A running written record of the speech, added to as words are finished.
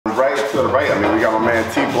to the right, I mean, we got my man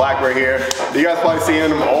TBlack right here. You guys probably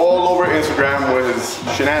seeing him all over Instagram with his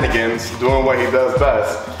shenanigans, doing what he does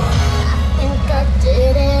best.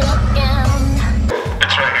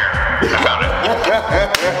 It's right here. I found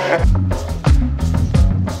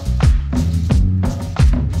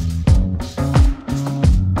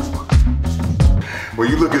it. Well,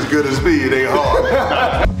 you look as good as me, it ain't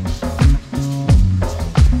hard.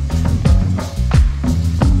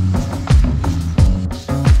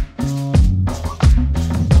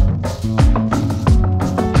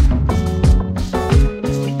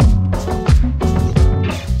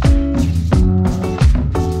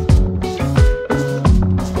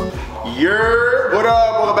 What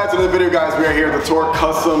up? Welcome back to the video, guys. We are here at the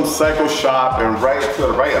Torquecustomcycles shop, and right to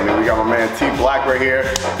the right, I mean, we got my man TBlack right here.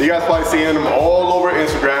 You guys probably seeing him all over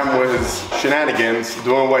Instagram with his shenanigans,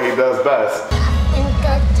 doing what he does best.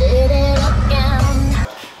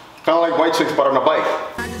 Kind of like white chicks but on a bike.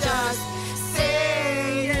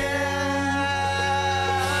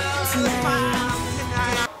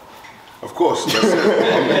 Of course, that's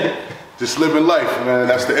it. Just living life, man.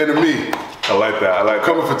 That's the enemy. I like that. I like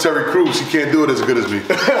coming for Terry Crews. He can't do it as good as me.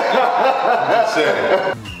 I'm just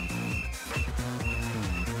saying.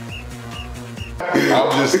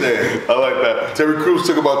 I'm just saying. I like that. Terry Crews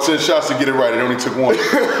took about 10 shots to get it right. It only took one.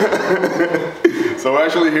 So we're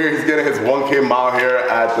actually here. He's getting his 1K mile here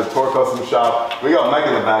at the Torque Custom shop. We got Mike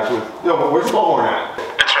in the back with, yo, but where's Slow at?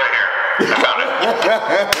 It's right here. I found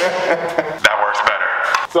it. That works better.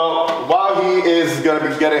 So while he is gonna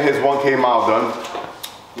be getting his 1K mile done,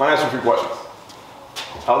 I'm gonna ask you a few questions.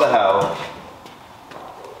 How the hell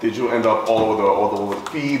did you end up all over the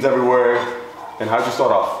feeds everywhere? And how'd you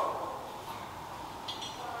start off?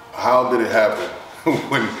 How did it happen?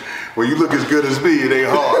 when you look as good as me, it ain't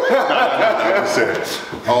hard. I'm just saying.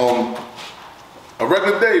 A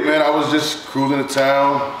regular day, man. I was just cruising to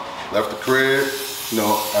town, left the crib. You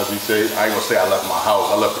know, as we say, I ain't gonna say I left my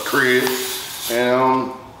house. I left the crib,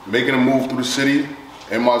 and making a move through the city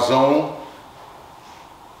in my zone,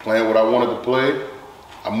 playing what I wanted to play.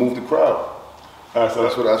 I moved the crowd. So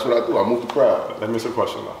that's what I do. I move the crowd. Let me ask you a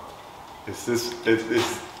question though. Is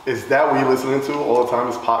that what you're listening to all the time?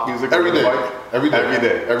 Is pop music every day? Every day. Every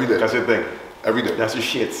day. Every day. That's your thing. Every day. That's your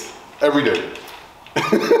shits. Every day.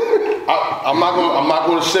 I'm not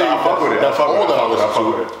gonna say I fuck with it. That's all that I listen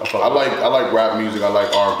to. I like rap music. I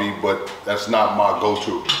like R&B, but that's not my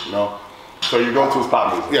go-to. You know. So your go-to is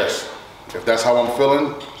pop music. Yes. If that's how I'm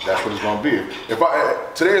feeling, that's what it's gonna be.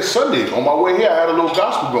 Today is Sunday. On my way here, I had a little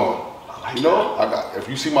gospel going. You know, if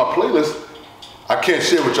you see my playlist, I can't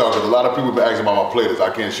share with y'all because a lot of people have been asking about my playlist.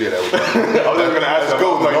 I can't share that with y'all. I was just gonna ask you.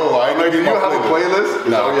 No, I ain't gonna do you have a playlist?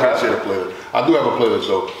 No, I can't share the playlist. I do have a playlist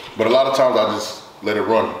though, but a lot of times I just let it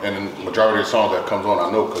run, and the majority of the songs that comes on, I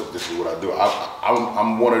know because this is what I do.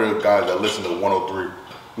 I'm one of the guys that listen to 103.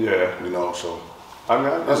 Yeah. You know, so. I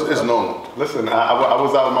mean, it's normal. Listen, I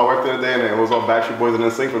was out with my work the other day and it was on Backstreet Boys and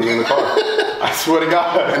NSYNC for me in the car. I swear to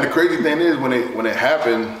God. And the crazy thing is, when it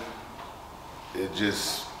happened, it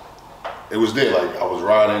was there. Like I was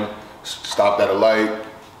riding, stopped at a light,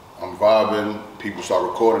 I'm vibing, people start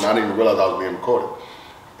recording. I didn't even realize I was being recorded.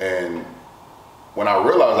 And when I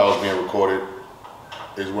realized I was being recorded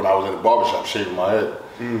is when I was in the barbershop shaving my head.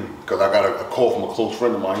 Because I got a call from a close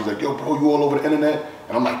friend of mine. He's like, yo, bro, you all over the internet?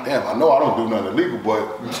 And I'm like, damn, I know I don't do nothing illegal,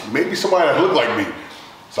 but maybe somebody that look like me.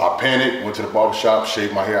 So I panicked, went to the barbershop,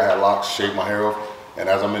 shaved my hair. I had locks, shaved my hair off. And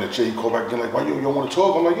as I'm in the chair, he called back again like, why you don't want to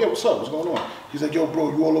talk? I'm like, yeah, what's up? What's going on? He's like, yo,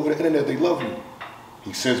 bro, you all over the internet. They love you.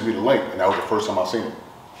 He sends me the link, and that was the first time I seen him.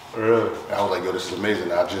 Really? And I was like, yo, this is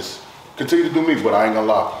amazing. And I just continue to do me, but I ain't gonna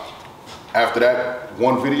lie. After that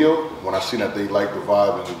one video, when I seen that they liked the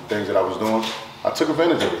vibe and the things that I was doing, I took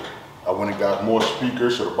advantage of it. I went and got more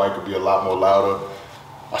speakers so the bike could be a lot more louder.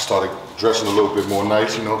 I started dressing a little bit more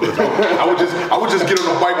nice, you know, because I would just get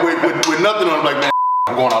on the bike with nothing on. I'm like, man,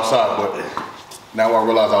 I'm going outside. But now I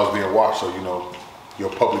realized I was being watched, so you know, you're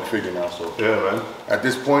a public figure now. So yeah, man. At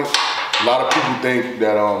this point, a lot of people think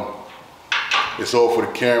that it's all for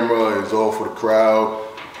the camera, it's all for the crowd.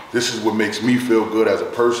 This is what makes me feel good as a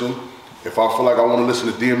person. If I feel like I want to listen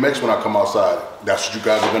to DMX when I come outside, that's what you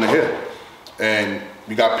guys are gonna hear. And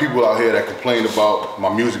we got people out here that complain about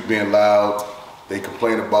my music being loud. They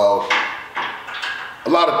complain about a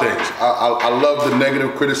lot of things. I love the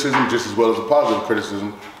negative criticism just as well as the positive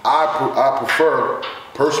criticism. I prefer,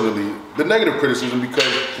 personally, the negative criticism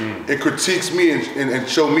because it critiques me and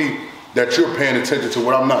show me that you're paying attention to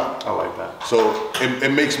what I'm not. I like that. So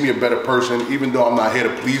it makes me a better person, even though I'm not here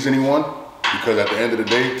to please anyone, because at the end of the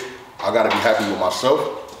day, I gotta be happy with myself,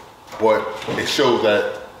 but it shows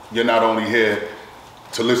that you're not only here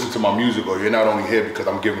to listen to my music, or you're not only here because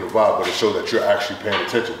I'm giving a vibe, but it shows that you're actually paying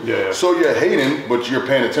attention. Yeah. So you're hating, but you're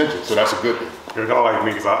paying attention, so that's a good thing. You're kind of like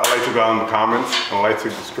me, because I like to go in the comments, and I like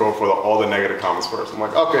to scroll for all the negative comments first. I'm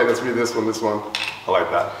like, okay, let's read this one. I like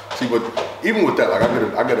that. See, but even with that, like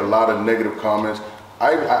I get a lot of negative comments.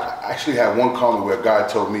 I actually had one comment where a guy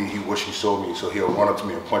told me he wished he saw me, so he'll run up to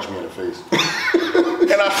me and punch me in the face.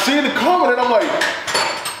 And I see the comment, and I'm like,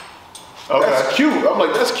 that's cute. I'm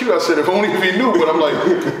like, that's cute. I said, if only if he knew, but I'm like,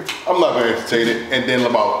 I'm not gonna entertain it. And then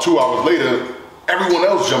about 2 hours later, everyone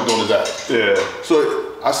else jumped on his ass. Yeah.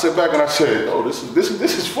 So I sit back and I said, oh, this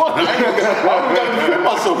is fun. I don't gotta defend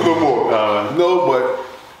myself no more. No, but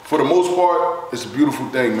for the most part, it's a beautiful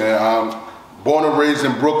thing, man. I'm born and raised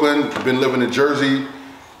in Brooklyn, been living in Jersey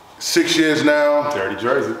 6 years now. Dirty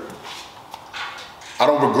Jersey. I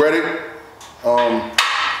don't regret it.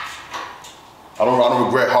 I don't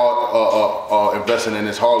regret investing in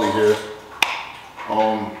this Harley here.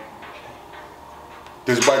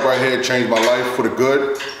 This bike right here changed my life for the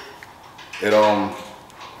good. It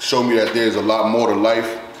showed me that there's a lot more to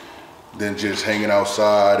life than just hanging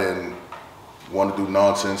outside and want to do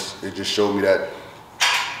nonsense. It just showed me that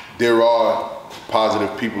there are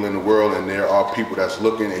positive people in the world, and there are people that's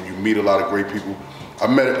looking, and you meet a lot of great people. I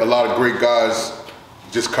met a lot of great guys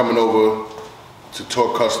just coming over to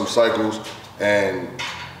Torquecustomcycles, and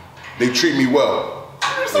they treat me well.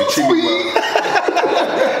 They treat me well.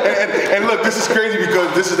 and look, this is crazy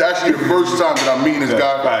because this is actually the first time that I'm meeting this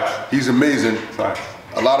guy. Facts. He's amazing. Facts.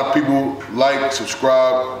 A lot of people like,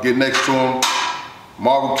 subscribe, get next to him.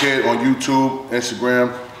 Marvel Kid on YouTube,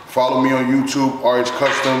 Instagram. Follow me on YouTube, RH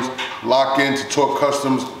Customs. Lock into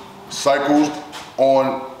Torquecustomcycles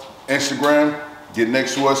on Instagram. Get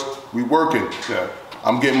next to us. We working. Yeah.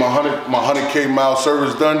 I'm getting my 100K mile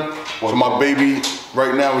service done. So my baby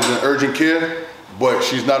right now is in urgent care, but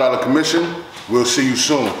she's not out of commission. We'll see you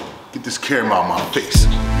soon. Get this camera out of my face.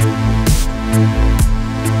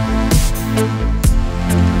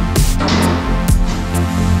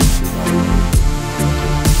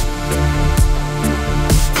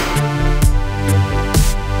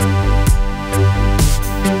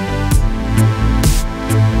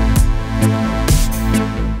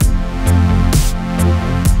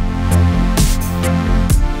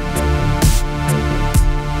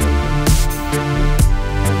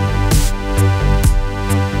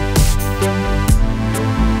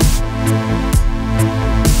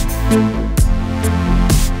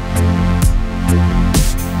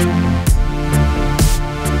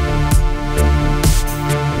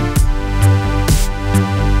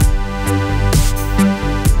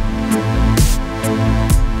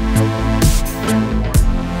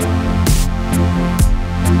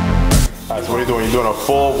 Doing a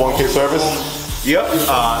full 1K service? Yep,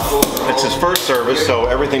 it's his first service, so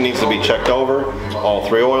everything needs to be checked over. All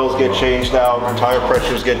 3 oils get changed out, tire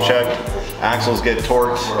pressures get checked, axles get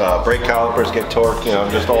torqued, brake calipers get torqued, you know,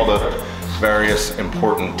 just all the various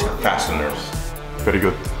important fasteners. Very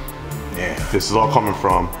good. Yeah. This is all coming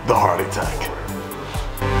from the Harley Tech.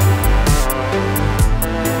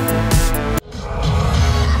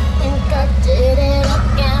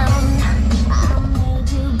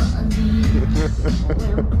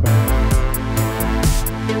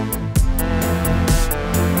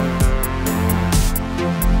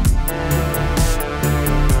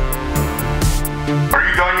 Are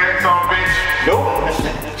you done yet, son of a bitch? Nope.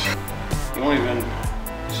 You won't even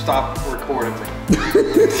stop recording.